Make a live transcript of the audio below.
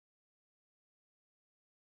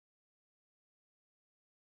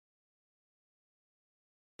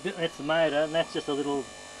That's the motor, and that's just a little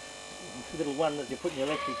one that you put in the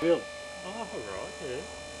electric grill. Oh, right, yeah.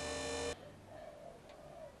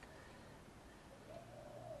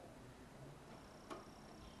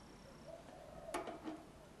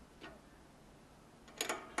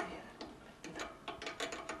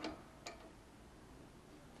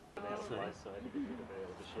 So I had to get rid of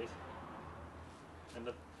the shed. And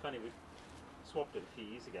the funny, we swapped it a few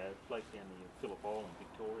years ago, float down the Phillip Island,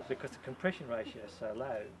 Victoria. Because the compression ratio is so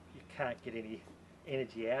low, you can't get any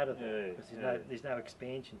energy out of it because there's no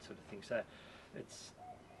expansion sort of thing. So it's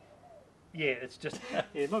it's just Yeah,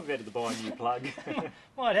 it might be better to buy a new plug.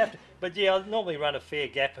 might have to, but yeah, I normally run a fair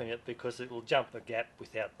gap in it because it will jump the gap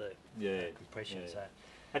without the compression. So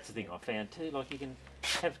that's the thing I found too. Like you can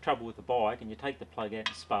have trouble with the bike, and you take the plug out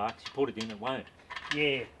and sparks. You put it in, it won't.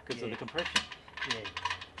 Yeah, because of the compression.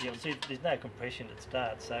 Yeah, see, there's no compression at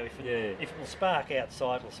start, so if it will spark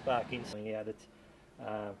outside, it'll spark inside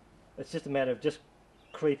out. It's just a matter of just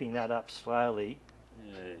creeping that up slowly.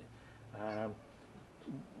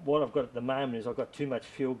 What I've got at the moment is I've got too much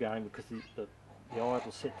fuel going because the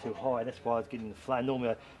idle's set too high. That's why I was getting the flame.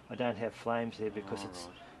 Normally I don't have flames there because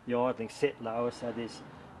the idling's set lower, so there's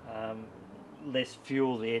less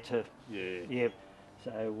fuel there to.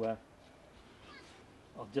 So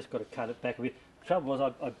I've just got to cut it back a bit. The trouble was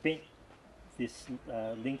I bent this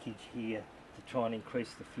linkage here to try and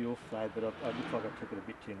increase the fuel flow, but I looked like I took it a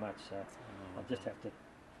bit too much, so I'll just have to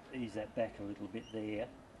ease that back a little bit there,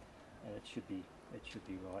 and it should be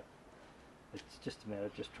right. It's just a matter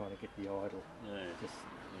of just trying to get the idle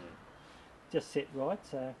just set right.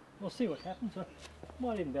 So we'll see what happens. I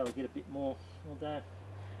might even be able to get a bit more. Although,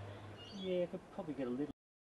 yeah, I could probably get a little.